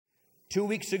2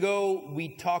 weeks ago, we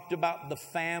talked about the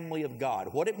family of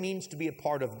God, what it means to be a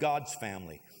part of God's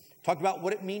family. Talked about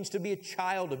what it means to be a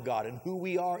child of God and who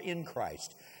we are in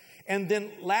Christ. And then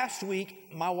last week,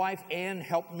 my wife Ann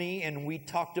helped me, and we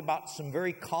talked about some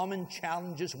very common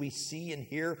challenges we see and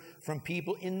hear from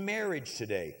people in marriage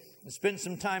today. We spent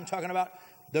some time talking about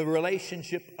the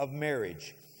relationship of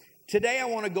marriage. Today, I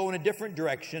want to go in a different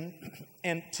direction,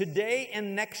 and today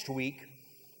and next week,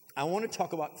 I want to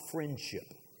talk about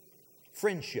friendship.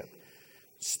 Friendship.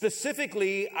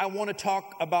 Specifically, I want to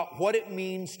talk about what it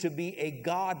means to be a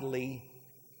godly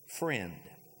friend.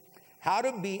 How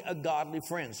to be a godly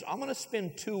friend. So I'm going to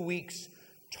spend 2 weeks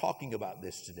talking about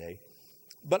this today.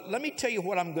 But let me tell you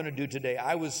what I'm going to do today.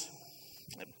 I was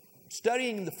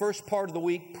studying the first part of the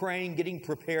week, praying, getting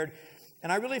prepared, and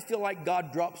I really feel like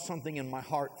God dropped something in my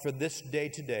heart for this day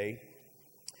today.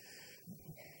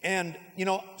 And,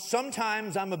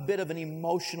 sometimes I'm a bit of an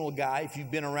emotional guy. If you've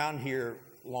been around here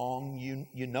long,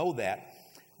 you know that.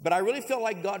 But I really feel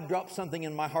like God dropped something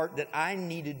in my heart that I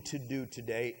needed to do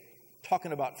today,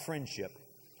 talking about friendship.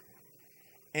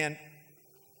 And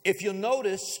if you'll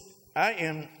notice, I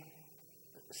am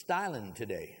styling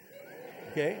today,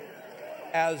 okay?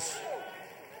 As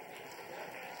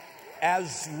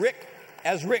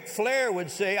Ric Flair would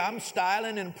say, I'm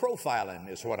styling and profiling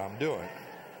is what I'm doing.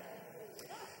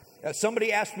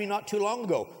 Somebody asked me not too long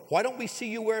ago, why don't we see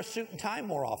you wear a suit and tie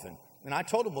more often? And I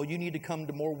told them, well, you need to come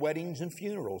to more weddings and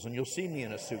funerals, and you'll see me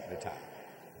in a suit and a tie.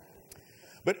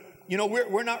 But,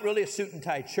 we're not really a suit and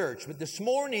tie church. But this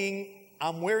morning,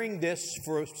 I'm wearing this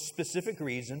for a specific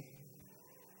reason.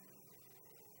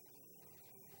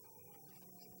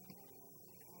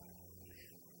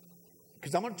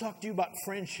 Because I'm going to talk to you about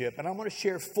friendship, and I'm going to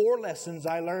share 4 lessons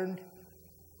I learned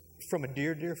from a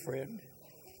dear, dear friend.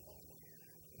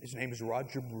 His name is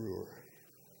Roger Brewer.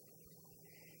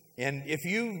 And if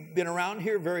you've been around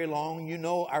here very long, you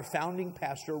know our founding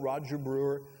pastor, Roger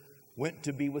Brewer, went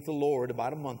to be with the Lord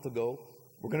about a month ago.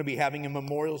 We're going to be having a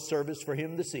memorial service for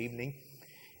him this evening.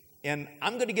 And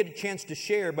I'm going to get a chance to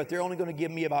share, but they're only going to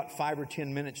give me about 5 or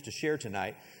 10 minutes to share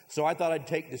tonight. So I thought I'd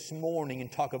take this morning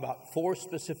and talk about 4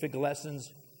 specific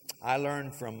lessons I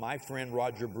learned from my friend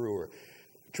Roger Brewer.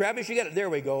 Travis, you got it.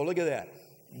 There we go. Look at that.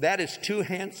 That is 2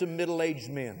 handsome middle-aged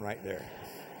men right there.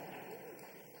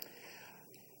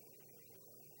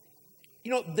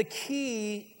 The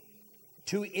key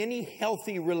to any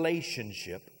healthy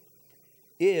relationship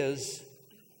is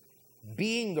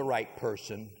being the right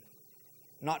person,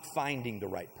 not finding the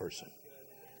right person.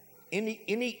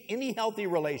 Any healthy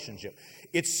relationship.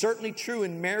 It's certainly true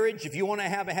in marriage. If you want to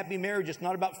have a happy marriage, it's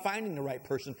not about finding the right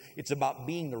person. It's about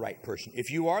being the right person.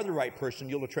 If you are the right person,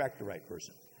 you'll attract the right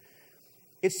person.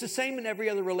 It's the same in every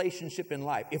other relationship in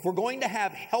life. If we're going to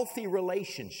have healthy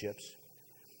relationships,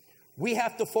 we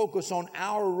have to focus on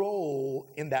our role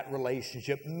in that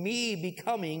relationship, me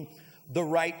becoming the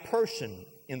right person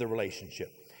in the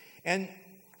relationship. And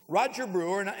Roger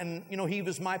Brewer, and he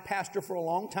was my pastor for a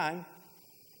long time.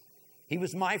 He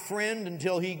was my friend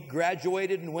until he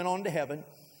graduated and went on to heaven.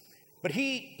 But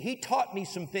he taught me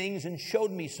some things and showed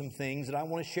me some things that I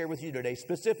want to share with you today,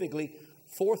 specifically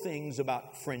 4 things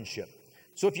about friendship.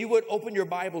 So if you would, open your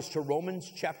Bibles to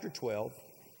Romans chapter 12.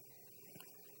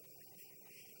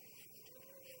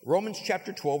 Romans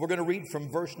chapter 12, we're going to read from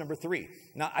verse number 3.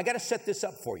 Now, I got to set this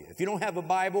up for you. If you don't have a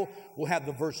Bible, we'll have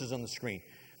the verses on the screen.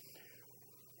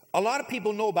 A lot of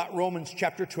people know about Romans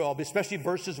chapter 12, especially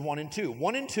verses 1 and 2.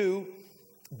 1 and 2,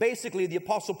 basically, the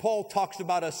Apostle Paul talks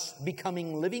about us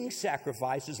becoming living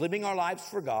sacrifices, living our lives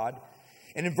for God.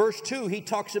 And in verse 2, he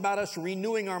talks about us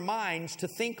renewing our minds to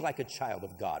think like a child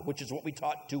of God, which is what we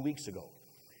taught 2 weeks ago.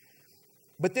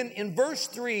 But then in verse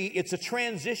 3, it's a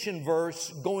transition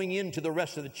verse going into the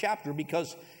rest of the chapter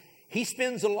because he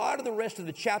spends a lot of the rest of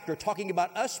the chapter talking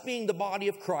about us being the body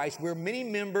of Christ. We're many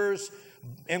members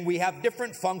and we have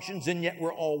different functions, and yet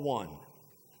we're all one.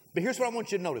 But here's what I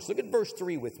want you to notice. Look at verse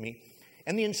 3 with me.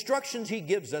 And the instructions he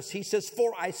gives us, he says,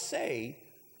 "For I say,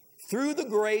 through the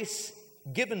grace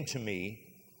given to me,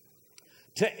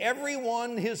 to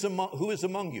everyone who is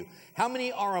among you." How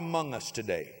many are among us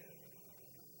today?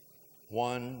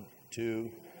 1,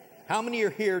 2. How many are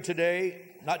here today?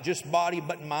 Not just body,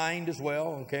 but mind as well.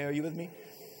 Okay, are you with me?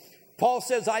 Paul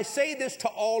says, "I say this to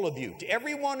all of you." To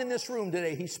everyone in this room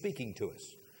today, he's speaking to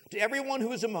us. To everyone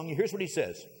who is among you, here's what he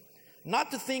says. "Not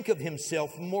to think of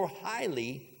himself more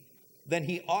highly than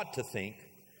he ought to think,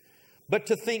 but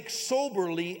to think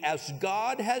soberly as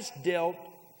God has dealt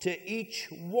to each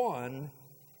one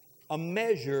a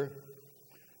measure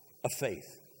of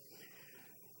faith."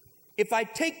 If I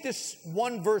take this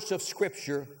one verse of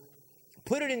Scripture,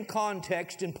 put it in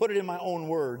context and put it in my own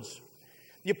words,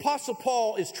 The Apostle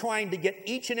Paul is trying to get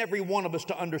each and every one of us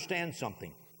to understand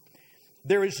something.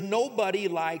 There is nobody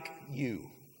like you.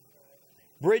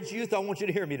 Bridge Youth, I want you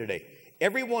to hear me today.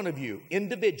 Every one of you,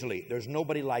 individually, there's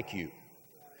nobody like you.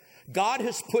 God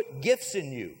has put gifts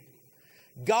in you.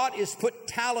 God has put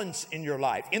talents in your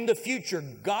life. In the future,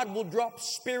 God will drop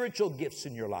spiritual gifts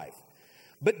in your life.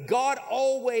 But God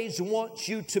always wants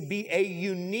you to be a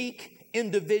unique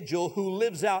individual who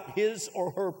lives out his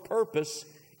or her purpose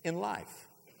in life.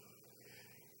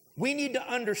 We need to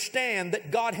understand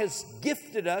that God has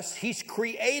gifted us, he's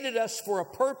created us for a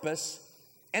purpose,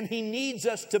 and he needs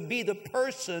us to be the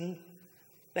person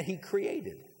that he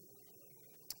created.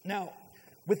 Now,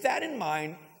 with that in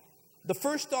mind, the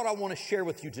first thought I want to share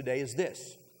with you today is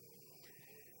this.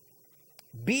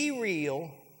 Be real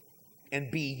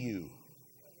and be you.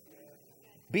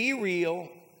 Be real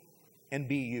and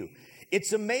be you.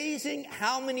 It's amazing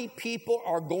how many people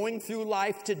are going through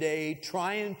life today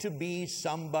trying to be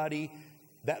somebody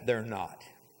that they're not.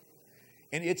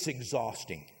 And it's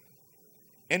exhausting.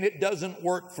 And it doesn't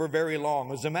work for very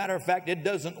long. As a matter of fact, it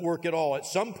doesn't work at all. At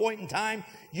some point in time,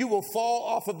 you will fall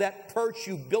off of that perch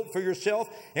you built for yourself.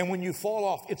 And when you fall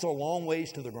off, it's a long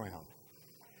ways to the ground.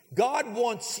 God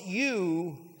wants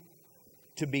you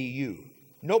to be you.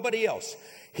 Nobody else.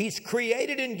 He's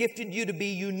created and gifted you to be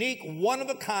unique, one of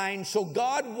a kind. So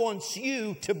God wants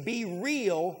you to be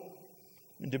real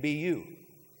and to be you.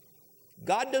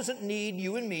 God doesn't need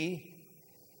you and me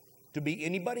to be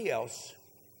anybody else.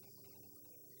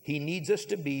 He needs us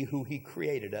to be who he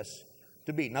created us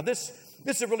to be. Now, this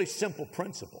is a really simple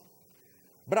principle,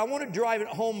 but I want to drive it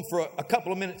home for a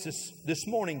couple of minutes this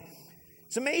morning.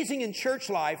 It's amazing in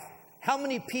church life how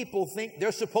many people think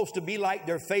they're supposed to be like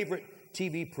their favorite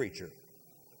TV preacher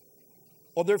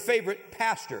or their favorite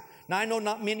pastor. Now, I know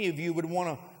not many of you would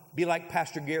want to be like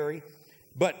Pastor Gary,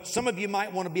 but some of you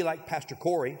might want to be like Pastor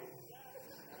Corey.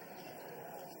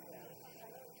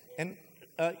 And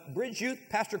Bridge Youth,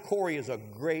 Pastor Corey is a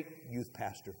great youth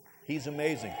pastor. He's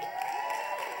amazing.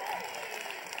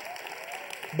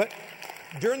 But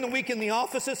during the week in the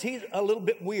offices, he's a little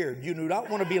bit weird. You do not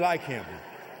want to be like him.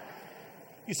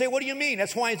 You say, what do you mean?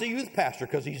 That's why he's a youth pastor,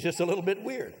 because he's just a little bit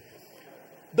weird.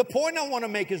 The point I want to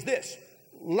make is this.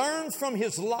 Learn from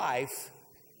his life,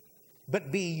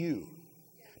 but be you.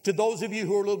 To those of you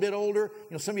who are a little bit older,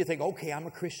 some of you think, okay, I'm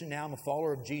a Christian now, I'm a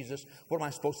follower of Jesus. What am I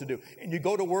supposed to do? And you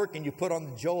go to work and you put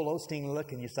on the Joel Osteen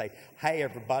look and you say, hey,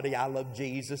 everybody, I love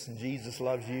Jesus and Jesus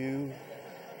loves you.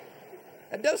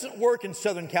 That doesn't work in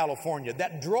Southern California.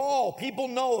 That drawl, people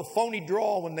know a phony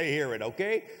drawl when they hear it,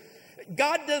 okay?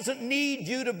 God doesn't need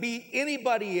you to be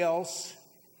anybody else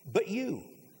but you.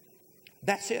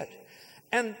 That's it.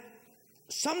 And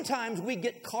sometimes we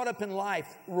get caught up in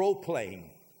life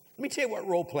role-playing. Let me tell you what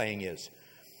role-playing is.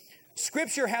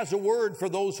 Scripture has a word for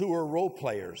those who are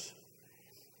role-players.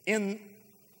 In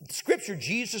Scripture,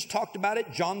 Jesus talked about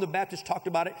it. John the Baptist talked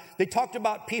about it. They talked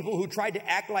about people who tried to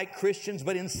act like Christians,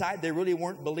 but inside they really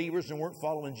weren't believers and weren't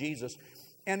following Jesus.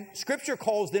 And Scripture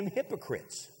calls them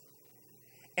hypocrites.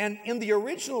 And in the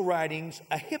original writings,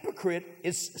 a hypocrite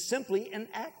is simply an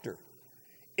actor.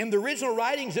 In the original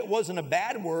writings, it wasn't a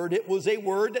bad word. It was a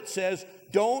word that says,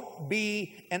 don't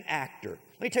be an actor.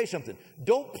 Let me tell you something.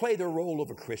 Don't play the role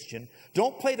of a Christian.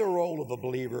 Don't play the role of a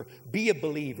believer. Be a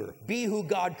believer. Be who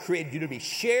God created you to be.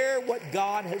 Share what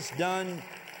God has done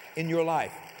in your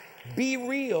life. Be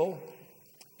real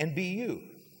and be you.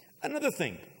 Another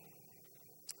thing.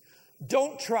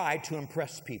 Don't try to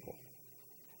impress people.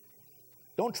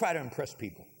 Don't try to impress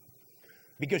people,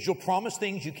 because you'll promise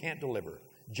things you can't deliver.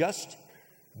 Just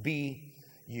be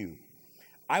you.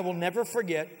 I will never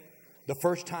forget the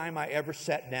first time I ever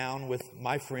sat down with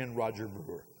my friend Roger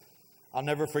Brewer. I'll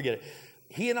never forget it.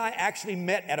 He and I actually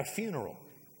met at a funeral.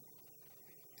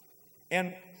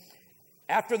 And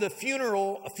after the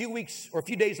funeral, a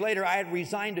few days later, I had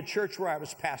resigned a church where I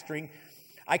was pastoring.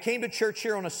 I came to church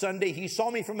here on a Sunday. He saw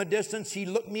me from a distance. He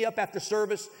looked me up after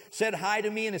service, said hi to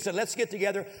me, and he said, let's get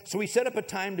together. So we set up a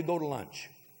time to go to lunch.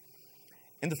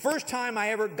 And the first time I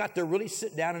ever got to really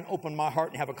sit down and open my heart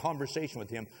and have a conversation with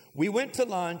him, we went to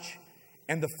lunch,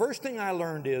 and the first thing I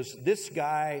learned is this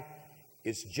guy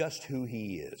is just who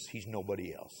he is. He's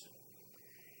nobody else.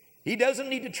 He doesn't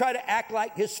need to try to act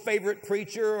like his favorite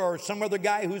preacher or some other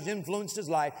guy who's influenced his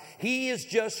life. He is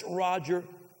just Roger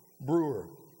Brewer.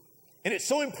 And it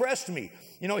so impressed me.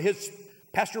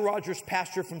 Pastor Roger's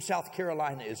pastor from South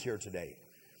Carolina is here today.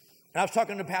 And I was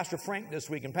talking to Pastor Frank this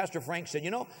week, and Pastor Frank said,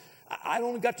 I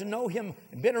only got to know him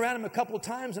and been around him a couple of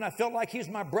times, and I felt like he's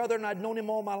my brother, and I'd known him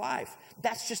all my life.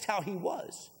 That's just how he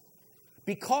was,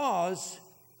 because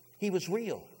he was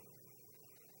real.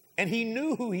 And he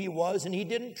knew who he was, and he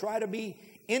didn't try to be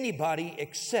anybody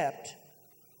except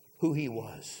who he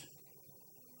was.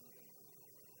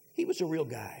 He was a real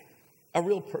guy, a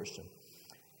real person.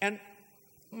 And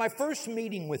my first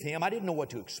meeting with him, I didn't know what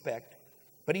to expect.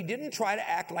 But he didn't try to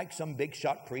act like some big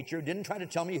shot preacher, didn't try to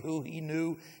tell me who he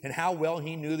knew and how well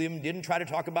he knew them, didn't try to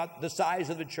talk about the size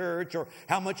of the church or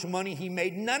how much money he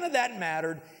made. None of that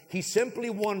mattered. He simply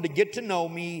wanted to get to know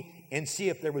me and see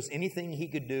if there was anything he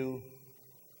could do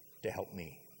to help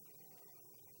me.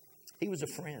 He was a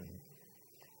friend.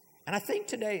 And I think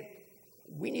today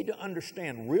we need to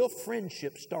understand real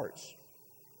friendship starts.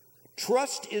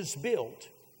 Trust is built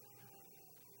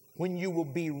when you will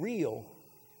be real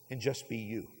and just be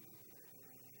you.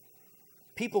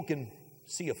 People can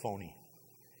see a phony.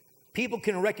 People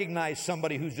can recognize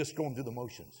somebody who's just going through the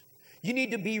motions. You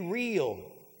need to be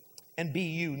real and be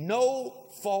you. No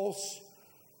false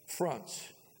fronts.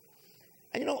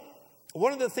 And you know,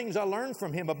 one of the things I learned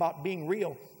from him about being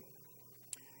real,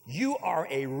 you are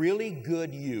a really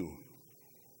good you,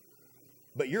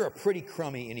 but you're a pretty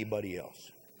crummy anybody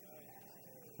else.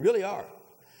 You really are.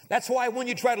 That's why when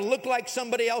you try to look like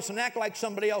somebody else and act like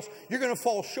somebody else, you're going to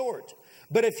fall short.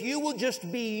 But if you will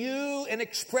just be you and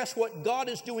express what God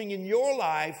is doing in your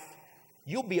life,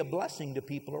 you'll be a blessing to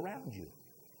people around you.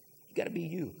 You got to be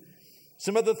you.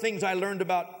 Some other things I learned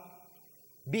about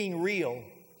being real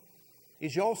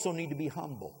is you also need to be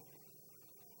humble.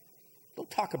 Don't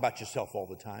talk about yourself all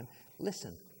the time.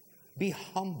 Listen, be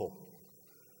humble.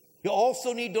 You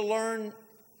also need to learn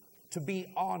to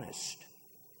be honest.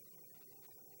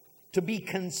 To be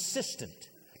consistent,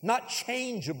 not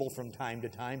changeable from time to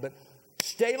time, but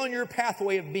stay on your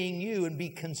pathway of being you and be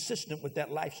consistent with that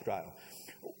lifestyle.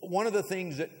 One of the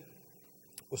things that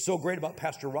was so great about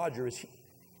Pastor Roger is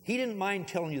he didn't mind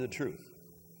telling you the truth.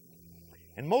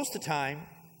 And most of the time,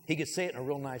 he could say it in a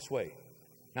real nice way.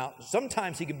 Now,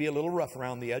 sometimes he could be a little rough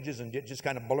around the edges and just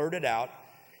kind of blurt it out.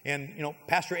 And, you know,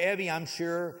 Pastor Evie, I'm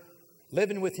sure,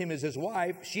 living with him as his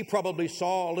wife, she probably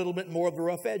saw a little bit more of the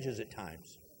rough edges at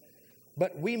times.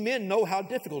 But we men know how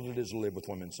difficult it is to live with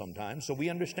women sometimes, so we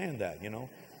understand that, you know.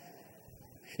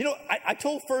 You know, I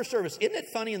told First Service, isn't it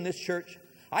funny in this church?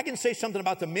 I can say something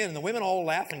about the men, and the women all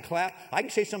laugh and clap. I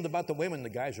can say something about the women, and the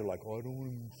guys are like, oh, I don't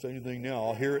want to say anything now.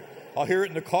 I'll hear it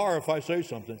in the car if I say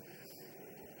something.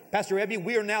 Pastor Ebby,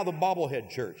 we are now the bobblehead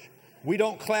church. We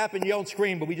don't clap and yell and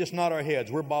scream, but we just nod our heads.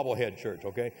 We're bobblehead church,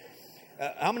 okay?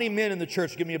 How many men in the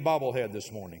church give me a bobblehead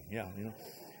this morning? Yeah, you know.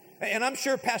 And I'm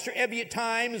sure Pastor Ebby at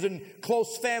times and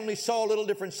close family saw a little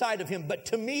different side of him. But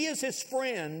to me as his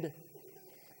friend,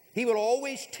 he would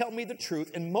always tell me the truth.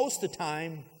 And most of the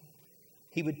time,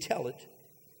 he would tell it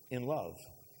in love.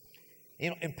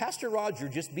 You know, and Pastor Roger,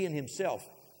 just being himself,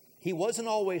 he wasn't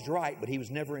always right, but he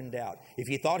was never in doubt. If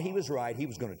he thought he was right, he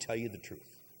was going to tell you the truth.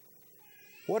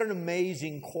 What an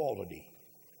amazing quality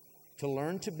to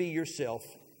learn to be yourself,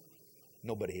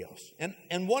 nobody else.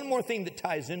 And one more thing that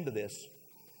ties into this.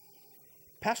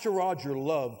 Pastor Roger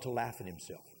loved to laugh at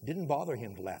himself. It didn't bother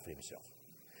him to laugh at himself.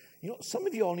 You know, some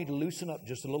of you all need to loosen up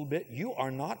just a little bit. You are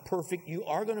not perfect. You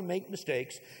are going to make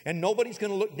mistakes. And nobody's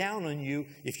going to look down on you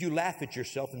if you laugh at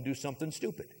yourself and do something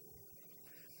stupid.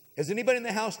 Has anybody in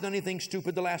the house done anything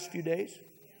stupid the last few days?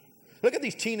 Look at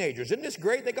these teenagers. Isn't this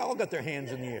great? They all got their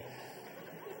hands in the air.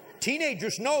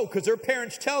 Teenagers know because their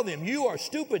parents tell them, you are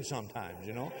stupid sometimes,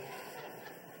 you know.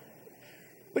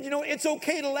 But, you know, it's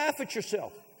okay to laugh at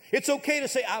yourself. It's okay to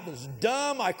say, I was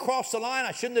dumb, I crossed the line,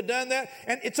 I shouldn't have done that.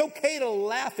 And it's okay to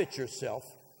laugh at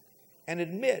yourself and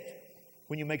admit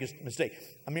when you make a mistake.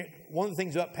 I mean, one of the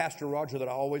things about Pastor Roger that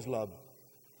I always loved,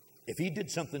 if he did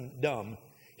something dumb,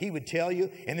 he would tell you,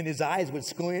 and then his eyes would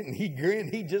squint, and he'd grin,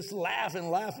 he'd just laugh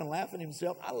and laugh and laugh at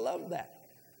himself. I love that.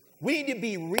 We need to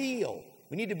be real.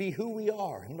 We need to be who we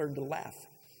are and learn to laugh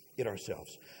at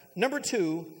ourselves. Number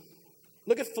 2,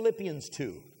 look at Philippians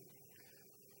 2.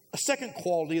 A second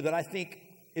quality that I think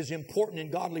is important in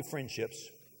godly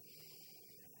friendships.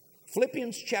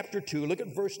 Philippians chapter 2, look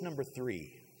at verse number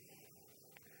 3.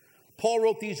 Paul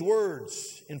wrote these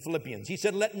words in Philippians. He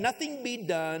said, let nothing be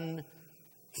done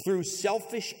through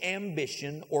selfish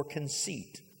ambition or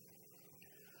conceit,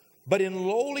 but in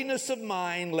lowliness of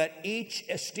mind, let each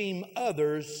esteem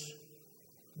others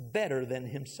better than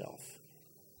himself.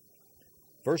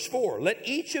 Verse 4, let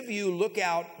each of you look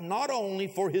out not only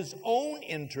for his own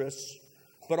interests,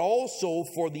 but also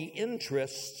for the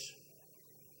interests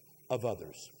of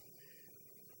others.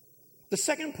 The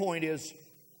second point is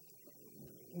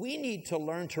we need to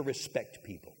learn to respect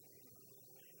people.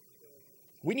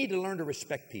 We need to learn to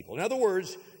respect people. In other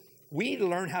words, we need to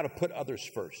learn how to put others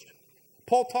first.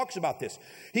 Paul talks about this.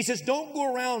 He says, don't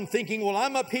go around thinking, well,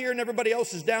 I'm up here and everybody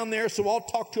else is down there, so I'll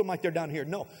talk to them like they're down here.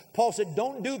 No, Paul said,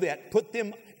 don't do that. Put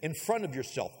them in front of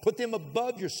yourself. Put them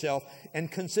above yourself and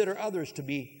consider others to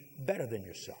be better than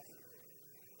yourself.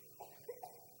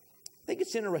 I think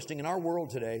it's interesting in our world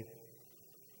today,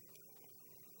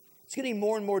 it's getting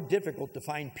more and more difficult to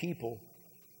find people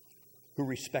who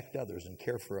respect others and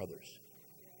care for others,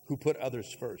 who put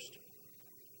others first.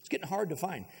 It's getting hard to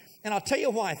find. And I'll tell you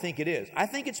why I think it is. I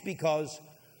think it's because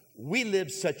we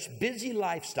live such busy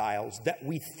lifestyles that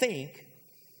we think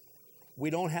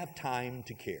we don't have time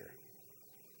to care.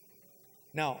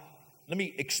 Now, let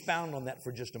me expound on that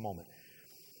for just a moment.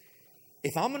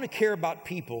 If I'm going to care about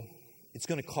people, it's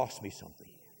going to cost me something.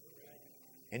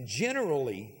 And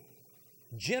generally,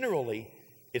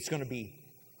 it's going to be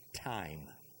time.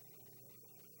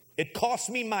 It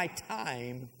costs me my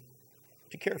time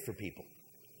to care for people.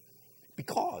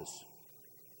 Because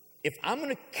if I'm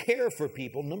going to care for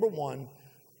people, number one,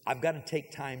 I've got to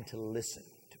take time to listen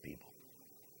to people.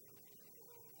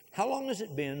 How long has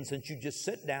it been since you just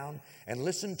sat down and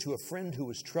listened to a friend who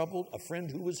was troubled, a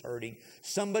friend who was hurting,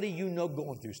 somebody you know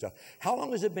going through stuff? How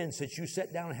long has it been since you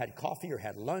sat down and had coffee or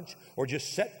had lunch or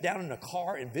just sat down in a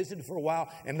car and visited for a while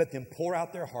and let them pour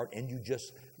out their heart and you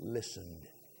just listened?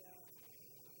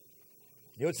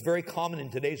 You know, it's very common in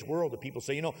today's world that people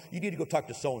say, you need to go talk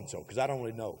to so-and-so because I don't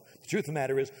really know. The truth of the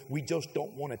matter is we just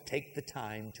don't want to take the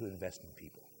time to invest in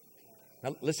people.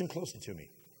 Now, listen closely to me.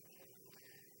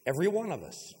 Every one of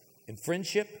us in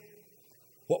friendship,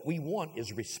 what we want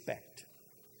is respect.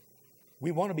 We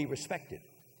want to be respected.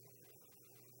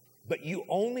 But you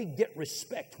only get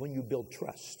respect when you build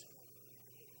trust.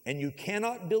 And you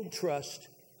cannot build trust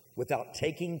without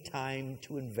taking time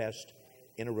to invest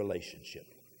in a relationship.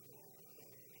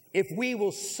 If we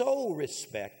will sow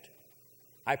respect,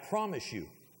 I promise you,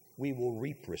 we will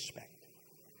reap respect.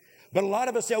 But a lot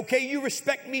of us say, okay, you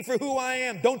respect me for who I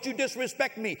am. Don't you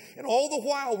disrespect me. And all the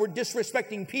while we're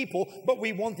disrespecting people, but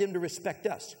we want them to respect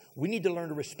us. We need to learn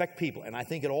to respect people. And I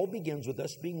think it all begins with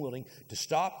us being willing to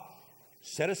stop,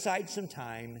 set aside some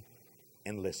time,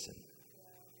 and listen.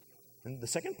 And the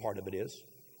second part of it is,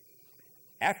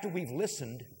 after we've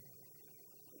listened,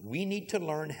 we need to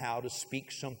learn how to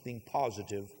speak something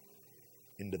positive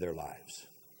into their lives.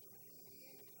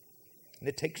 And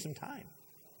it takes some time.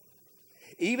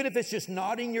 Even if it's just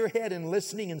nodding your head and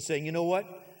listening and saying, you know what?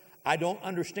 I don't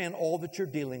understand all that you're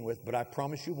dealing with, but I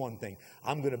promise you one thing.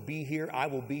 I'm going to be here. I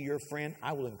will be your friend.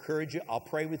 I will encourage you. I'll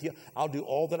pray with you. I'll do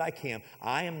all that I can.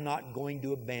 I am not going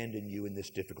to abandon you in this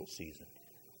difficult season.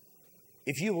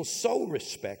 If you will sow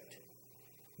respect,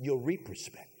 you'll reap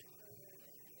respect.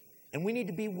 And we need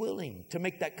to be willing to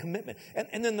make that commitment.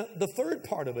 And then the third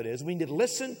part of it is we need to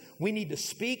listen, we need to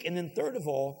speak, and then third of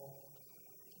all,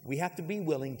 we have to be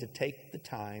willing to take the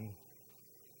time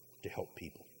to help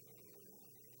people.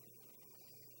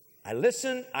 I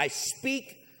listen, I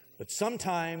speak, but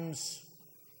sometimes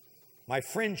my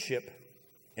friendship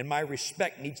and my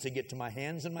respect needs to get to my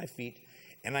hands and my feet,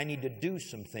 and I need to do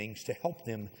some things to help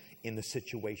them in the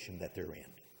situation that they're in.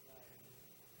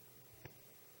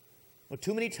 Well,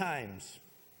 too many times,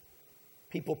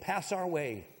 people pass our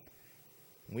way.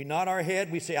 We nod our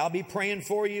head. We say, I'll be praying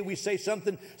for you. We say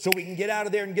something so we can get out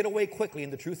of there and get away quickly.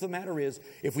 And the truth of the matter is,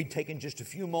 if we'd taken just a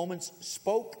few moments,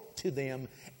 spoke to them,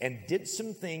 and did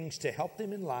some things to help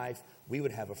them in life, we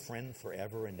would have a friend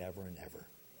forever and ever and ever.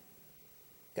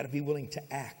 Got to be willing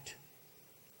to act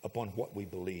upon what we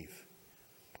believe.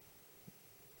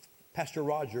 Pastor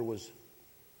Roger was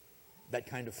that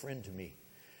kind of friend to me.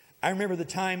 I remember the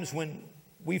times when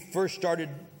we first started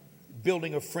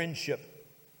building a friendship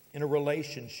in a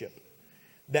relationship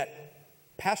that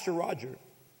Pastor Roger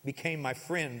became my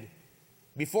friend.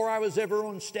 Before I was ever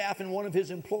on staff and one of his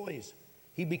employees,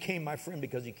 he became my friend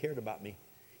because he cared about me.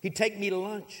 He'd take me to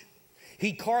lunch.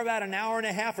 He'd carve out an hour and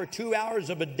a half or 2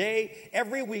 hours of a day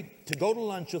every week to go to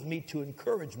lunch with me to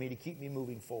encourage me to keep me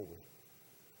moving forward.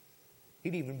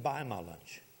 He'd even buy my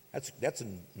lunch. That's a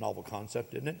novel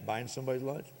concept, isn't it? Buying somebody's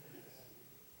lunch.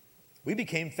 We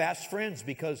became fast friends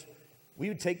because we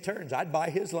would take turns. I'd buy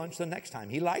his lunch the next time.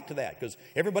 He liked that because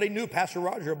everybody knew Pastor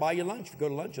Roger would buy you lunch if you go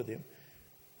to lunch with him.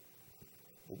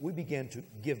 We began to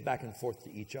give back and forth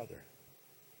to each other.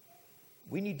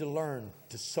 We need to learn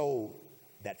to sow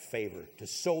that favor, to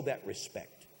sow that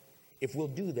respect. If we'll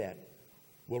do that,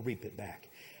 we'll reap it back.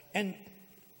 And,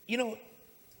 you know,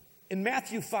 in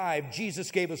Matthew 5,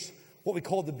 Jesus gave us what we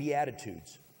call the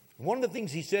Beatitudes. One of the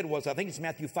things he said was, I think it's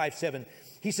Matthew 5:7,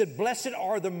 he said, "Blessed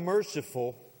are the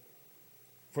merciful,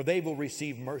 for they will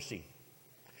receive mercy."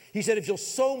 He said, if you'll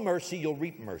sow mercy, you'll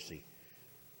reap mercy.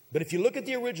 But if you look at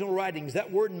the original writings,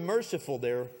 that word merciful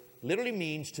there literally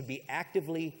means to be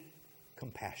actively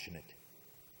compassionate.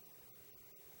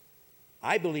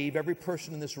 I believe every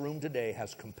person in this room today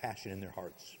has compassion in their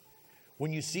hearts.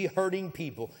 When you see hurting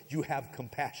people, you have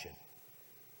compassion.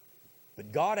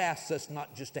 But God asks us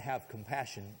not just to have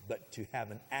compassion, but to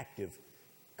have an active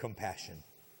compassion.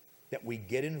 That we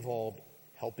get involved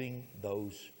helping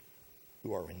those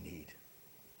who are in need.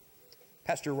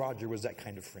 Pastor Roger was that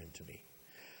kind of friend to me.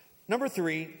 Number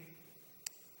 3,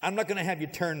 I'm not going to have you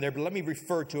turn there, but let me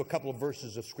refer to a couple of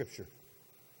verses of Scripture.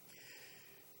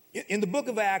 In the book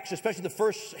of Acts, especially the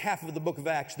first half of the book of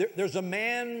Acts, there's a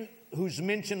man who's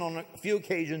mentioned on a few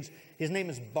occasions. His name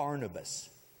is Barnabas.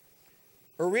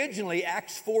 Originally,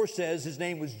 Acts 4 says his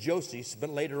name was Joseph, but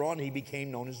later on he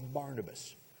became known as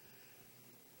Barnabas.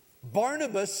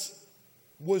 Barnabas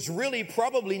was really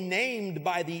probably named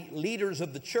by the leaders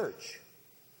of the church.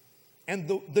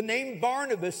 And the name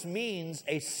Barnabas means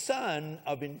a son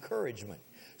of encouragement,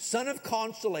 son of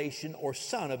consolation, or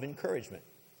son of encouragement.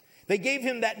 They gave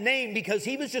him that name because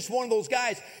he was just one of those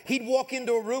guys. He'd walk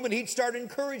into a room and he'd start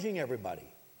encouraging everybody.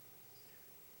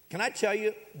 Can I tell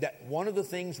you that one of the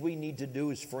things we need to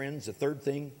do as friends, the third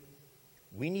thing,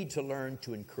 we need to learn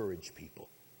to encourage people.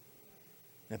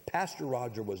 And Pastor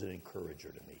Roger was an encourager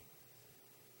to me.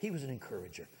 He was an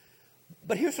encourager.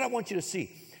 But here's what I want you to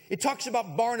see. It talks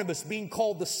about Barnabas being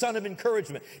called the son of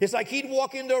encouragement. It's like he'd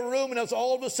walk into a room and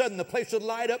all of a sudden the place would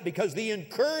light up because the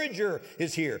encourager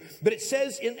is here. But it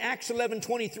says in Acts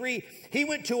 11:23, he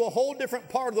went to a whole different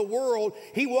part of the world.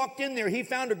 He walked in there, he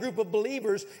found a group of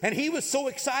believers, and he was so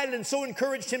excited and so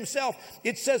encouraged himself.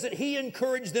 It says that he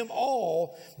encouraged them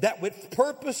all that with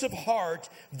purpose of heart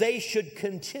they should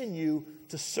continue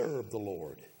to serve the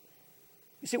Lord.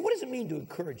 You say, what does it mean to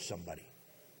encourage somebody?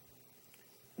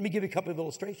 Let me give you a couple of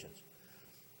illustrations.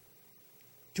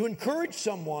 To encourage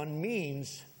someone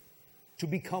means to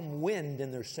become wind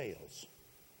in their sails.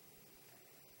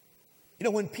 You know,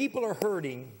 when people are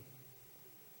hurting,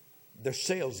 their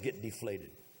sails get deflated.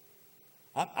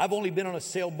 I've only been on a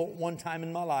sailboat one time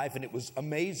in my life, and it was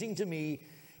amazing to me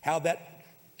how that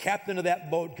captain of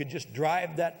that boat could just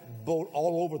drive that boat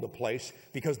all over the place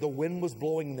because the wind was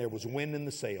blowing and there was wind in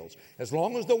the sails. As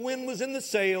long as the wind was in the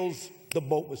sails, the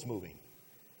boat was moving.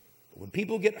 When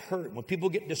people get hurt, when people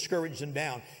get discouraged and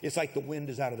down, it's like the wind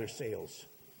is out of their sails.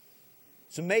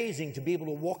 It's amazing to be able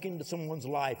to walk into someone's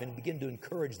life and begin to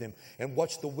encourage them and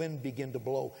watch the wind begin to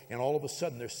blow, and all of a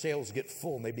sudden their sails get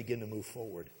full and they begin to move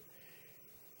forward.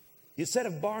 It said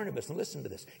of Barnabas, and listen to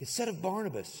this, it said of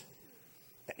Barnabas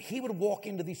that he would walk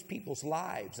into these people's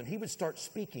lives and he would start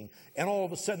speaking, and all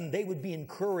of a sudden they would be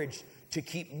encouraged to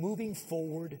keep moving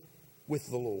forward with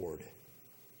the Lord.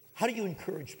 How do you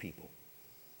encourage people?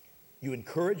 You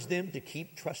encourage them to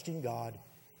keep trusting God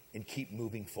and keep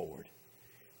moving forward.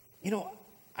 You know,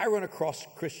 I run across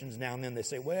Christians now and then. They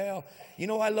say, well, you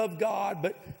know, I love God,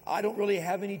 but I don't really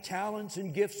have any talents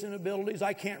and gifts and abilities.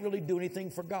 I can't really do anything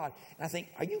for God. And I think,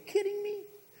 are you kidding me?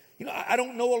 You know, I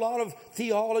don't know a lot of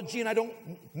theology and I don't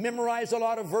memorize a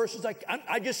lot of verses.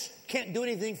 I just can't do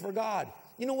anything for God.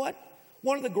 You know what?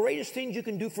 One of the greatest things you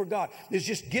can do for God is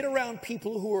just get around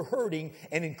people who are hurting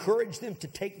and encourage them to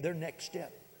take their next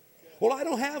step. Well, I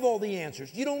don't have all the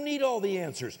answers. You don't need all the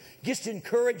answers. Just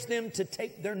encourage them to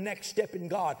take their next step in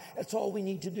God. That's all we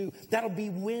need to do. That'll be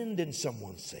wind in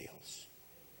someone's sails.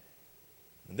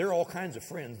 And there are all kinds of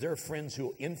friends. There are friends who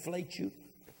will inflate you.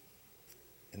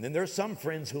 And then there are some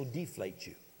friends who will deflate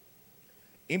you.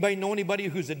 Anybody know anybody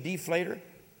who's a deflator?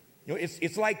 You know,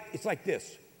 it's like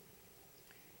this.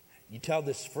 You tell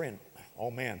this friend,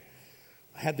 oh man,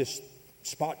 I had this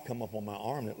spot come up on my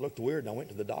arm and it looked weird, and I went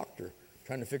to the doctor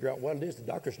trying to figure out what it is. The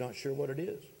doctor's not sure what it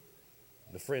is.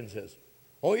 The friend says,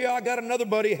 oh yeah, I got another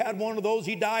buddy, had one of those,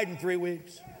 he died in 3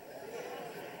 weeks.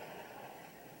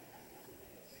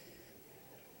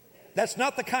 That's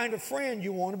not the kind of friend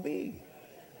you want to be.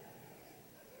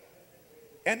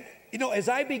 And, you know, as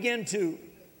I began to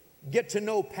get to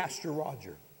know Pastor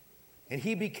Roger, and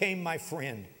he became my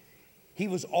friend, he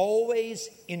was always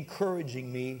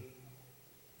encouraging me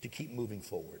to keep moving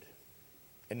forward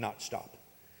and not stop.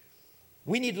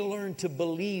 We need to learn to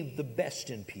believe the best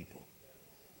in people.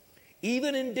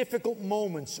 Even in difficult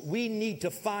moments, we need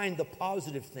to find the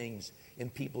positive things in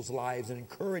people's lives and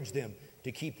encourage them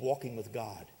to keep walking with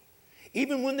God.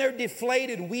 Even when they're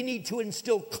deflated, we need to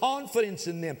instill confidence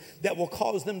in them that will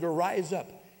cause them to rise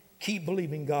up, keep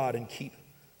believing God, and keep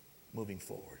moving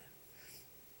forward.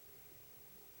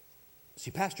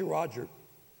 See, Pastor Roger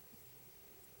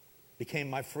became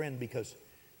my friend because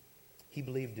he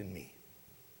believed in me.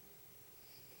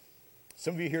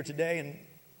 Some of you here today, and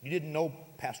You didn't know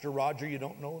Pastor Roger. You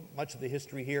don't know much of the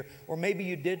history here. Or maybe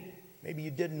you did. Maybe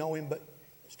you did know him, but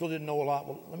still didn't know a lot.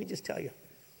 Well, let me just tell you.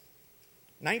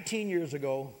 19 years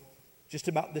ago, just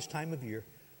about this time of year,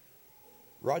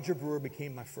 Roger Brewer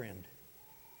became my friend.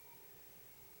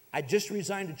 I just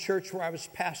resigned a church where I was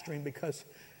pastoring because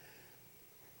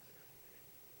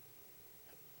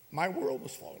my world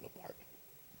was falling apart.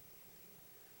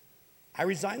 I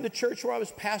resigned the church where I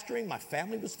was pastoring. My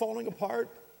family was falling apart.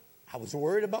 I was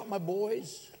worried about my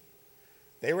boys.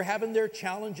 They were having their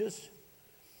challenges.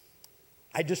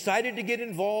 I decided to get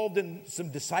involved in some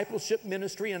discipleship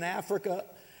ministry in Africa.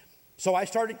 So I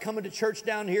started coming to church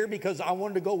down here because I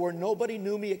wanted to go where nobody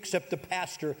knew me except the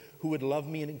pastor who would love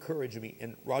me and encourage me.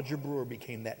 And Roger Brewer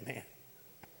became that man.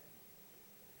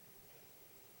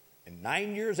 And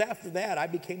 9 years after that, I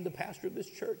became the pastor of this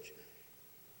church.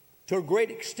 To a great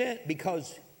extent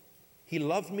because he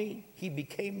loved me, he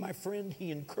became my friend,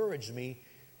 he encouraged me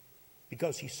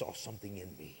because he saw something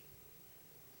in me.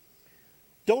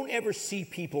 Don't ever see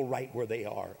people right where they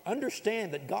are.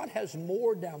 Understand that God has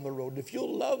more down the road. If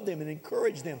you'll love them and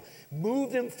encourage them,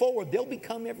 move them forward, they'll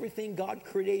become everything God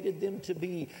created them to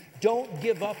be. Don't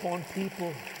give up on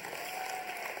people.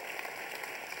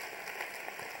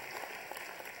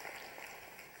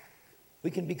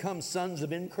 We can become sons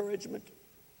of encouragement,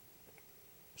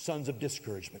 sons of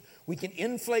discouragement. We can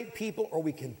inflate people or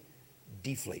we can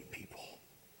deflate people.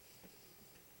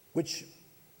 Which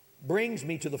brings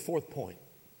me to the fourth point.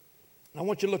 I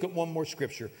want you to look at one more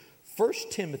scripture. 1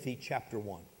 Timothy chapter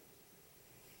 1.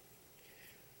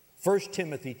 1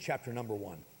 Timothy chapter number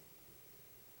 1.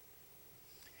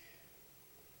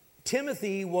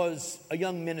 Timothy was a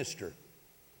young minister.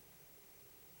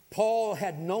 Paul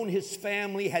had known his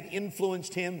family, had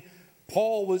influenced him.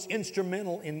 Paul was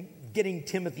instrumental in getting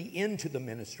Timothy into the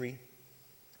ministry.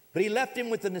 But he left him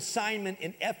with an assignment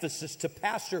in Ephesus to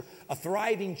pastor a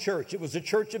thriving church. It was a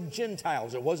church of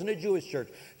Gentiles. It wasn't a Jewish church.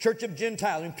 Church of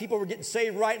Gentiles. And people were getting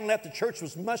saved right and left. The church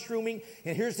was mushrooming.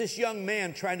 And here's this young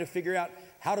man trying to figure out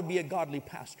how to be a godly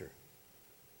pastor.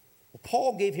 Well,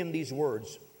 Paul gave him these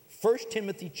words. 1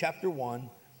 Timothy chapter 1,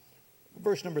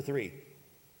 verse number 3.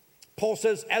 Paul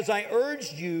says, "As I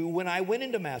urged you when I went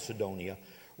into Macedonia,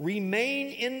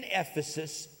 remain in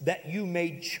Ephesus that you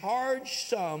may charge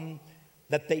some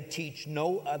that they teach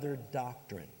no other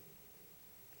doctrine."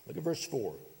 Look at verse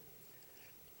 4.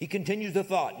 He continues the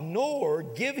thought, "Nor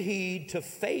give heed to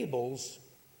fables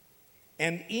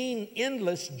and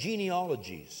endless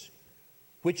genealogies,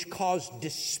 which cause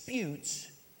disputes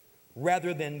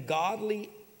rather than godly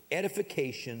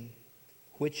edification,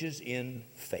 which is in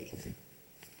faith."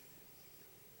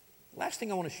 Last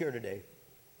thing I want to share today,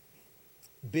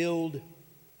 build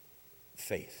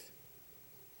faith.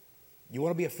 You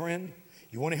want to be a friend?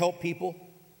 You want to help people?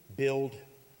 Build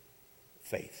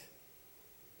faith.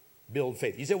 Build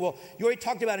faith. You say, well, you already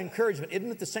talked about encouragement.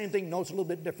 Isn't it the same thing? No, it's a little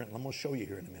bit different. I'm going to show you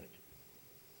here in a minute.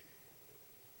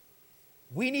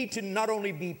 We need to not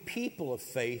only be people of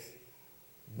faith,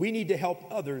 we need to help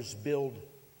others build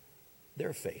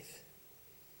their faith.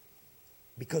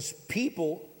 Because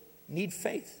people need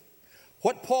faith.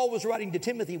 What Paul was writing to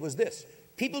Timothy was this: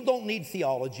 people don't need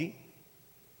theology.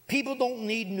 People don't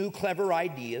need new clever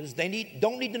ideas. They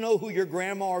don't need to know who your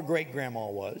grandma or great-grandma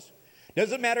was.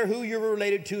 Doesn't matter who you were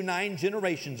related to 9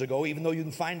 generations ago, even though you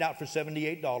can find out for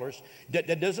 $78.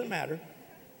 That doesn't matter.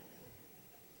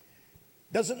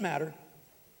 Doesn't matter.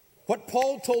 What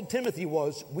Paul told Timothy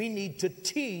was, we need to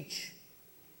teach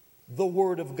the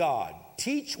Word of God.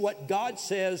 Teach what God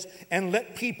says and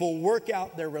let people work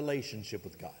out their relationship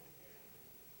with God.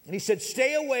 And he said,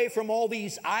 stay away from all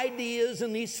these ideas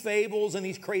and these fables and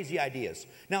these crazy ideas.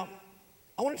 Now,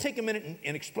 I want to take a minute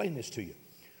and explain this to you.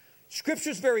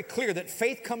 Scripture is very clear that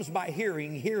faith comes by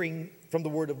hearing from the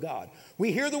Word of God.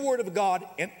 We hear the Word of God,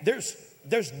 and there's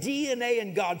DNA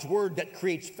in God's Word that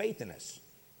creates faith in us.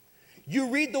 You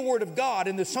read the Word of God,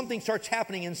 and there's something starts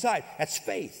happening inside. That's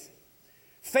faith.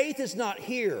 Faith is not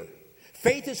here.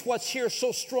 Faith is what's here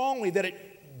so strongly that it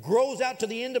grows out to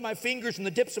the end of my fingers and the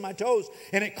tips of my toes,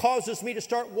 and it causes me to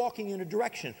start walking in a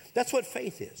direction. That's what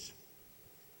faith is.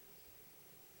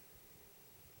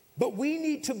 But we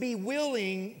need to be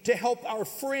willing to help our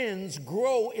friends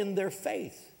grow in their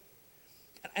faith.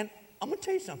 And I'm going to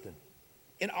tell you something.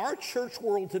 In our church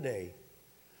world today,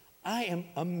 I am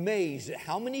amazed at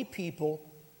how many people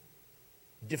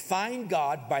define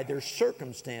God by their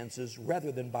circumstances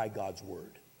rather than by God's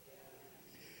Word.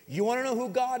 You want to know who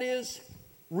God is?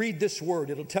 Read this word.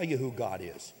 It'll tell you who God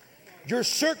is. Your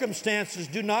circumstances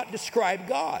do not describe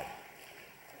God.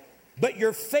 But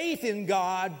your faith in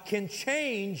God can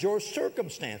change your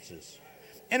circumstances.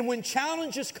 And when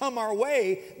challenges come our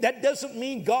way, that doesn't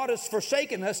mean God has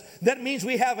forsaken us. That means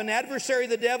we have an adversary,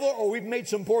 the devil, or we've made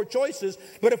some poor choices.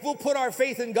 But if we'll put our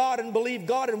faith in God and believe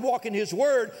God and walk in His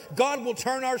Word, God will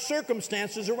turn our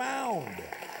circumstances around.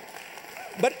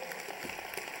 But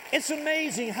it's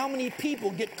amazing how many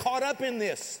people get caught up in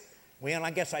this. Well,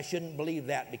 I guess I shouldn't believe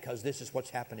that because this is what's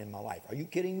happened in my life. Are you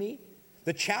kidding me?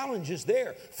 The challenge is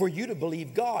there for you to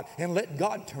believe God and let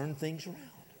God turn things around.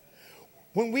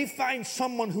 When we find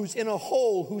someone who's in a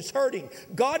hole, who's hurting,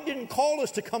 God didn't call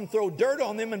us to come throw dirt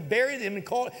on them and bury them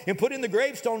and put in the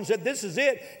gravestone and said, this is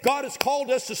it. God has called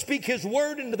us to speak His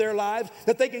Word into their lives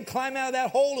that they can climb out of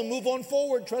that hole and move on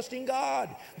forward, trusting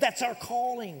God. That's our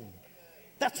calling.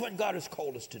 That's what God has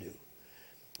called us to do.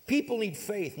 People need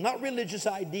faith, not religious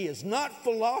ideas, not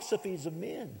philosophies of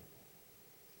men.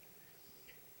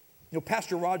 You know,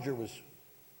 Pastor Roger was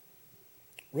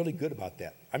really good about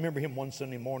that. I remember him one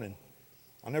Sunday morning.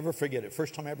 I'll never forget it.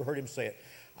 First time I ever heard him say it.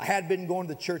 I had been going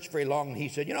to the church very long, and he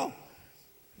said, you know,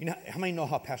 how many know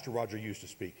how Pastor Roger used to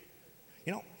speak?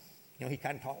 You know, he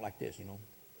kind of talked like this, you know.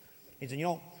 He said,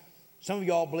 some of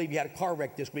y'all believe you had a car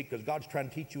wreck this week because God's trying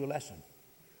to teach you a lesson.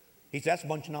 He said, that's a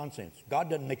bunch of nonsense. God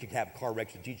doesn't make you have car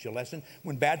wrecks to teach you a lesson.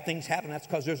 When bad things happen, that's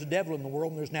because there's a devil in the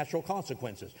world and there's natural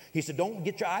consequences. He said, don't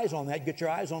get your eyes on that. Get your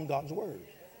eyes on God's Word.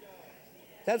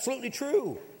 That's absolutely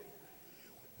true.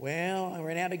 Well, I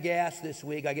ran out of gas this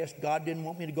week. I guess God didn't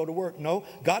want me to go to work. No,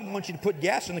 God wants you to put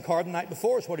gas in the car the night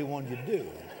before is what He wanted you to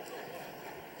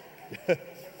do.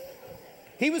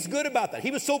 He was good about that.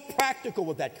 He was so practical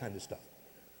with that kind of stuff.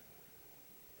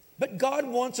 But God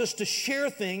wants us to share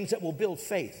things that will build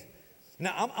faith.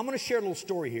 Now, I'm going to share a little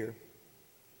story here.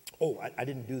 Oh, I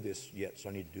didn't do this yet, so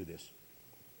I need to do this.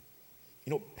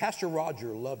 You know, Pastor Roger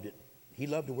loved it. He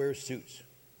loved to wear suits.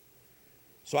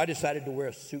 So I decided to wear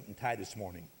a suit and tie this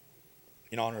morning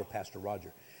in honor of Pastor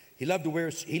Roger. He loved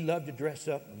to dress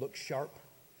up and look sharp,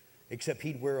 except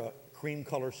he'd wear a cream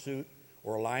color suit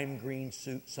or a lime green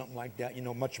suit, something like that, you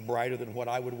know, much brighter than what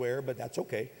I would wear, but that's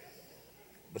okay.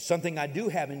 But something I do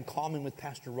have in common with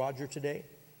Pastor Roger today,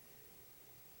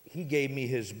 he gave me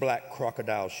his black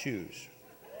crocodile shoes.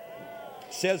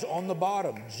 Says on the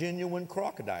bottom, genuine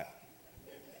crocodile.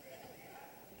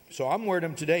 So I'm wearing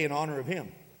them today in honor of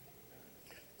him.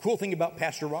 Cool thing about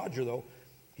Pastor Roger, though,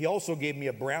 he also gave me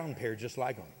a brown pair just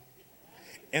like him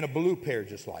and a blue pair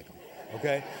just like him,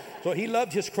 okay? So he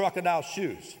loved his crocodile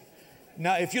shoes.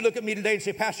 Now, if you look at me today and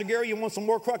say, Pastor Gary, you want some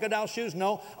more crocodile shoes?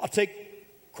 No, I'll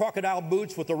take crocodile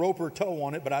boots with a rope or toe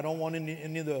on it, but I don't want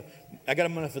any of the, I got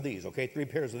enough of these, okay? 3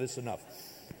 pairs of this is enough.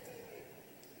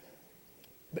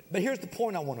 But here's the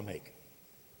point I want to make.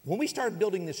 When we started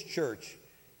building this church,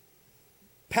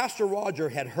 Pastor Roger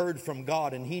had heard from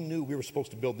God, and he knew we were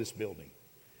supposed to build this building.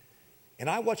 And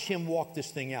I watched him walk this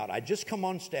thing out. I'd just come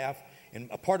on staff, and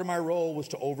a part of my role was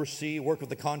to work with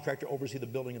the contractor, oversee the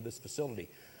building of this facility.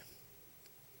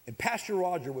 And Pastor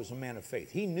Roger was a man of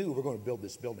faith. He knew we were going to build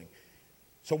this building.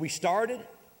 So we started,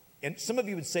 and some of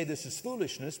you would say this is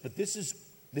foolishness, but this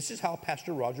is how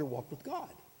Pastor Roger walked with God.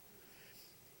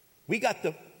 We got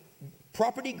the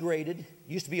property graded.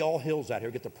 Used to be all hills out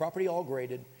here. Get the property all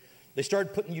graded. They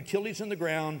started putting utilities in the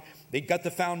ground. They got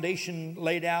the foundation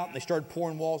laid out, and they started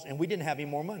pouring walls, and we didn't have any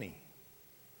more money.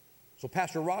 So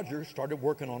Pastor Roger started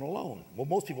working on a loan. Well,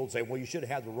 most people would say, well, you should have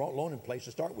had the loan in place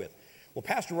to start with. Well,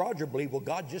 Pastor Roger believed, well,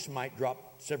 God just might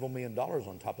drop several $1 million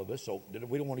on top of us, so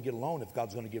we don't want to get a loan if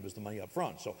God's going to give us the money up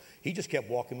front. So he just kept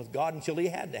walking with God until he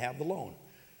had to have the loan.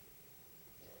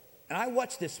 And I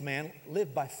watched this man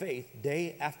live by faith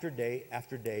day after day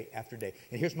after day after day.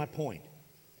 And here's my point.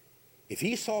 If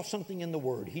he saw something in the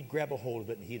Word, he'd grab a hold of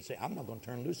it and he'd say, I'm not going to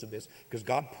turn loose of this because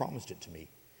God promised it to me.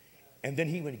 And then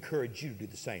he would encourage you to do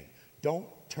the same. Don't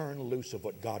turn loose of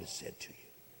what God has said to you.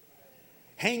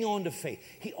 Hang on to faith.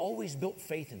 He always built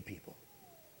faith in people.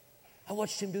 I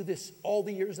watched him do this all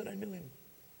the years that I knew him.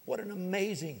 What an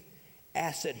amazing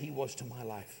asset he was to my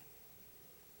life.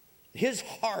 His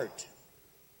heart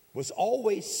was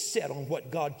always set on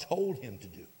what God told him to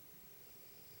do.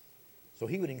 So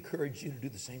he would encourage you to do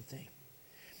the same thing.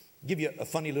 Give you a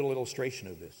funny little illustration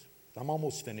of this. I'm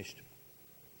almost finished.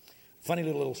 Funny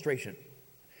little illustration.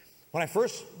 When I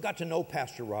first got to know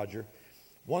Pastor Roger,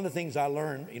 one of the things I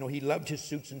learned, you know, he loved his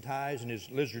suits and ties and his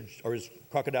lizards or his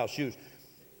crocodile shoes.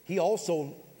 He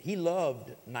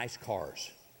loved nice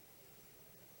cars.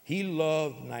 He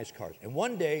loved nice cars. And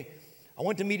one day, I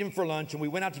went to meet him for lunch, and we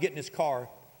went out to get in his car,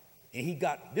 and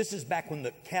this is back when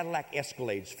the Cadillac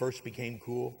Escalades first became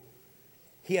cool.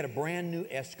 He had a brand new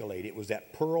Escalade. It was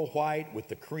that pearl white with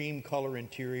the cream color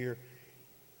interior,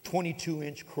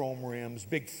 22-inch chrome rims,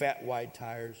 big fat wide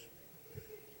tires.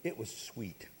 It was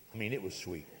sweet. I mean, it was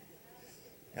sweet.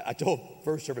 I told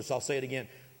first service, I'll say it again.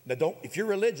 Now, if you're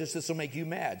religious, this will make you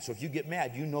mad. So if you get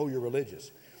mad, you know you're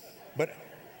religious. But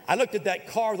I looked at that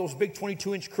car, those big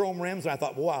 22-inch chrome rims, and I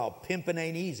thought, wow, pimping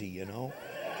ain't easy, you know.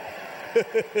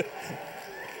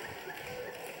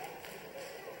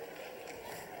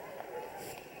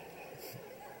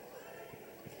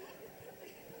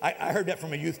 I heard that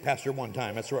from a youth pastor one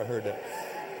time. That's where I heard that.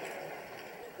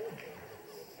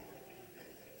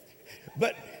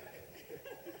 But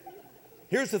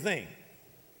here's the thing.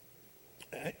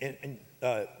 And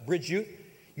Bridge Youth,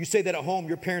 you say that at home,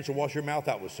 your parents will wash your mouth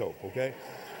out with soap, okay?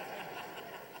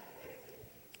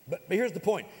 But here's the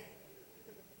point.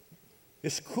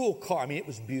 This cool car, I mean, it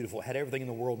was beautiful. It had everything in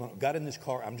the world. Got in this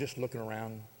car. I'm just looking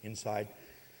around inside.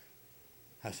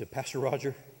 I said, Pastor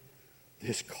Roger,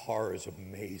 this car is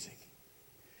amazing.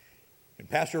 And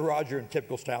Pastor Roger, in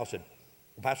typical style, said,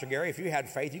 well, Pastor Gary, if you had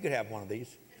faith, you could have one of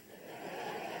these.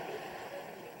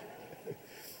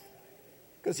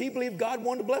 Because he believed God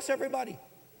wanted to bless everybody.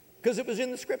 Because it was in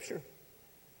the scripture.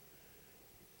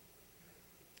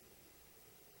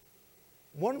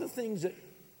 One of the things that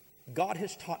God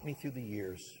has taught me through the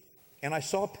years, and I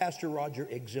saw Pastor Roger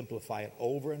exemplify it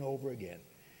over and over again,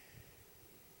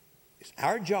 is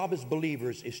our job as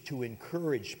believers is to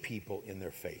encourage people in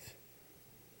their faith,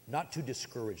 not to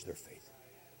discourage their faith.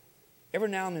 Every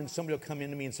now and then somebody will come in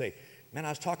to me and say, man, I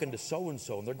was talking to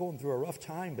so-and-so, and they're going through a rough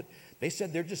time, but they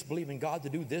said they're just believing God to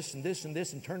do this and this and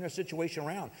this and turn their situation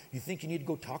around. You think you need to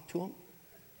go talk to them?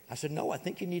 I said, no, I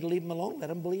think you need to leave them alone. Let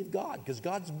them believe God, because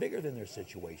God's bigger than their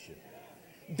situation.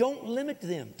 Don't limit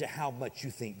them to how much you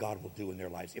think God will do in their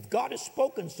lives. If God has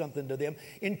spoken something to them,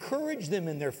 encourage them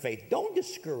in their faith. Don't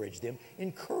discourage them.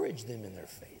 Encourage them in their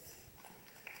faith.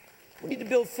 We need to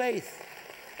build faith.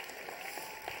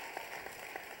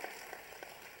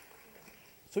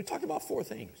 So we talked about 4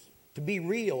 things. To be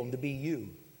real and to be you.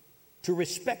 To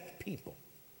respect people.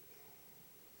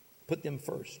 Put them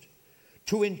first.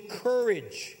 To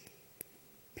encourage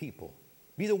people.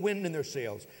 Be the wind in their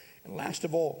sails. And last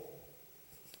of all,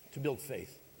 to build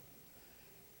faith.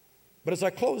 But as I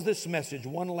close this message,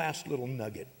 one last little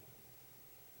nugget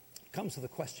comes to the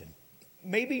question.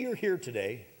 Maybe you're here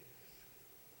today,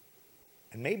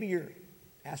 and maybe you're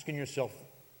asking yourself,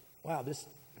 wow, this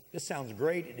sounds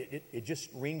great. It just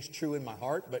rings true in my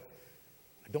heart, but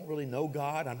I don't really know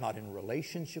God. I'm not in a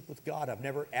relationship with God. I've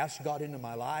never asked God into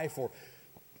my life, or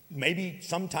maybe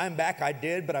some time back I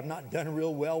did, but I've not done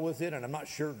real well with it, and I'm not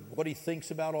sure what he thinks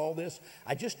about all this.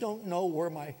 I just don't know where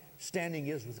my standing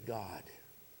is with God.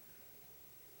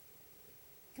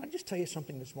 Can I just tell you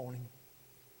something this morning?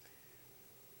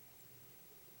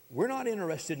 We're not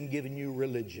interested in giving you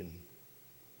religion,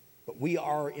 but we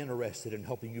are interested in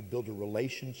helping you build a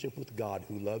relationship with God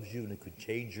who loves you and who could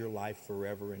change your life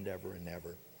forever and ever and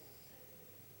ever.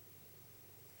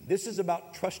 This is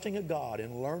about trusting a God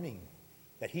and learning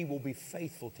that he will be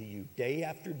faithful to you day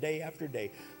after day after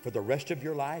day for the rest of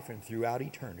your life and throughout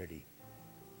eternity.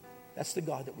 That's the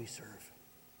God that we serve.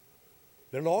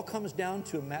 But it all comes down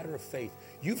to a matter of faith.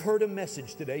 You've heard a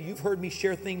message today. You've heard me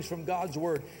share things from God's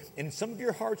word. And in some of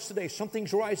your hearts today,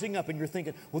 something's rising up and you're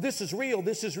thinking, well, this is real.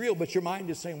 But your mind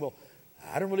is saying, well,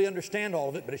 I don't really understand all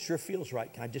of it, but it sure feels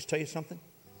right. Can I just tell you something?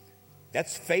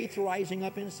 That's faith rising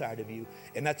up inside of you.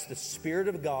 And that's the Spirit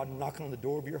of God knocking on the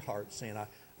door of your heart saying,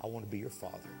 I want to be your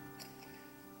Father.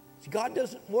 See, God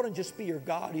doesn't want to just be your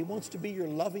God. He wants to be your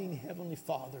loving Heavenly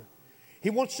Father. He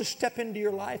wants to step into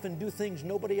your life and do things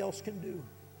nobody else can do.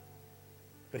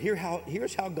 But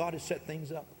here's how God has set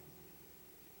things up.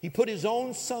 He put his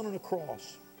own Son on a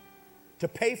cross to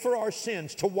pay for our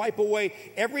sins, to wipe away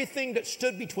everything that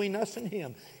stood between us and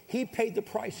him. He paid the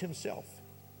price himself.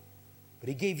 But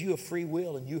he gave you a free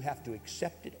will, and you have to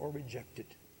accept it or reject it.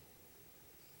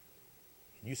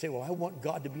 And you say, well, I want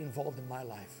God to be involved in my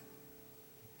life.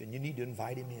 Then you need to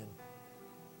invite him in.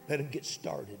 Let him get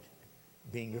started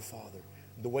being your Father.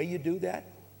 The way you do that,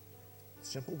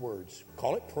 simple words.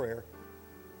 Call it prayer,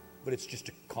 but it's just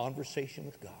a conversation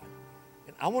with God.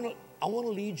 And I want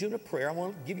to lead you in a prayer. I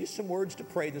want to give you some words to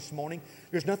pray this morning.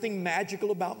 There's nothing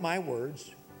magical about my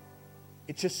words.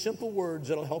 It's just simple words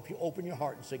that'll help you open your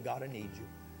heart and say, God, I need you.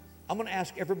 I'm going to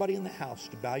ask everybody in the house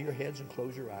to bow your heads and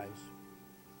close your eyes.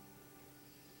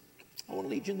 I want to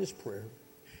lead you in this prayer.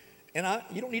 And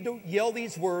you don't need to yell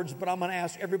these words, but I'm going to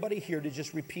ask everybody here to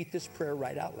just repeat this prayer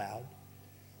right out loud.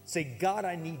 Say, God,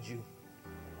 I need you.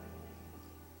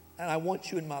 And I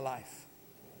want you in my life.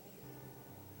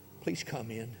 Please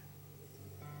come in.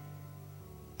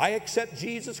 I accept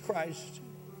Jesus Christ,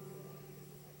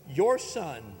 your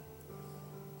Son,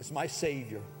 as my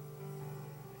Savior.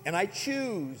 And I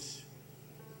choose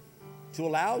to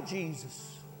allow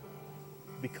Jesus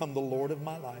to become the Lord of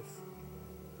my life.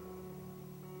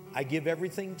 I give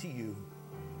everything to you.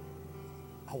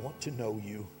 I want to know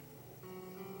you.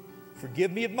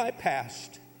 Forgive me of my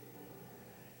past.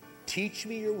 Teach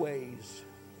me your ways.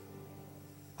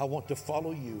 I want to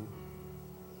follow you,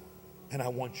 and I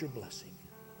want your blessing.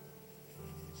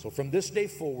 So from this day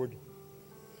forward,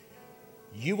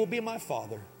 you will be my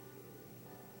father.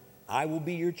 I will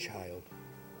be your child.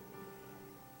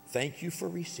 Thank you for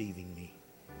receiving me.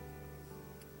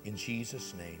 In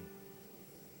Jesus' name,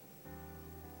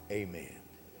 amen.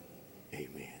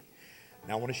 Amen.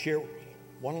 Now I want to share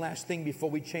one last thing before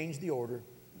we change the order.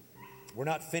 We're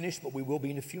not finished, but we will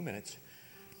be in a few minutes.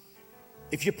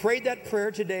 If you prayed that prayer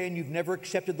today and you've never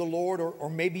accepted the Lord, or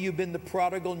maybe you've been the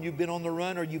prodigal and you've been on the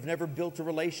run, or you've never built a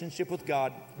relationship with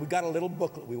God, we've got a little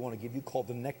booklet we want to give you called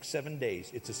The Next 7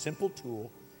 Days. It's a simple tool,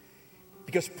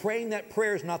 because praying that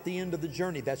prayer is not the end of the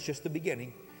journey. That's just the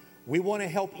beginning. We want to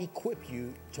help equip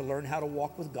you to learn how to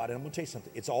walk with God. And I'm going to tell you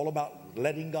something. It's all about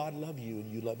letting God love you and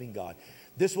you loving God.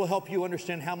 This will help you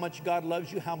understand how much God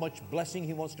loves you, how much blessing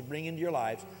He wants to bring into your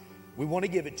lives. We want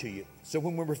to give it to you. So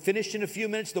when we're finished in a few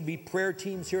minutes, there'll be prayer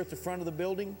teams here at the front of the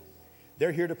building.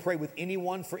 They're here to pray with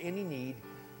anyone for any need.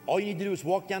 All you need to do is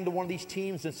walk down to one of these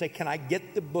teams and say, can I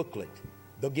get the booklet?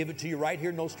 They'll give it to you right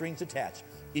here, no strings attached.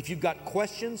 If you've got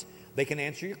questions, they can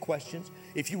answer your questions.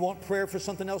 If you want prayer for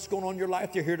something else going on in your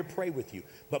life, they're here to pray with you.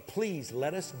 But please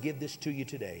let us give this to you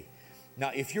today.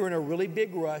 Now, if you're in a really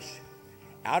big rush,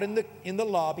 out in the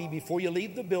lobby before you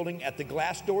leave the building, at the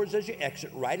glass doors as you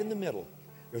exit, right in the middle,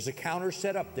 there's a counter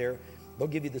set up there. They'll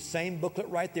give you the same booklet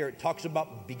right there. It talks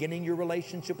about beginning your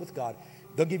relationship with God.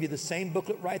 They'll give you the same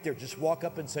booklet right there. Just walk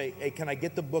up and say, hey, can I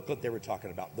get the booklet they were talking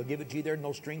about? They'll give it to you there,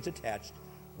 no strings attached.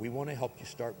 We want to help you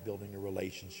start building a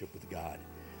relationship with God.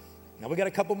 Now, we got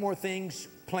a couple more things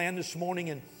planned this morning,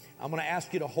 and I'm going to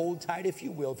ask you to hold tight, if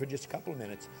you will, for just a couple of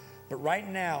minutes. But right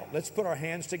now, let's put our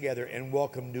hands together and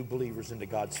welcome new believers into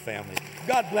God's family.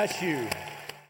 God bless you.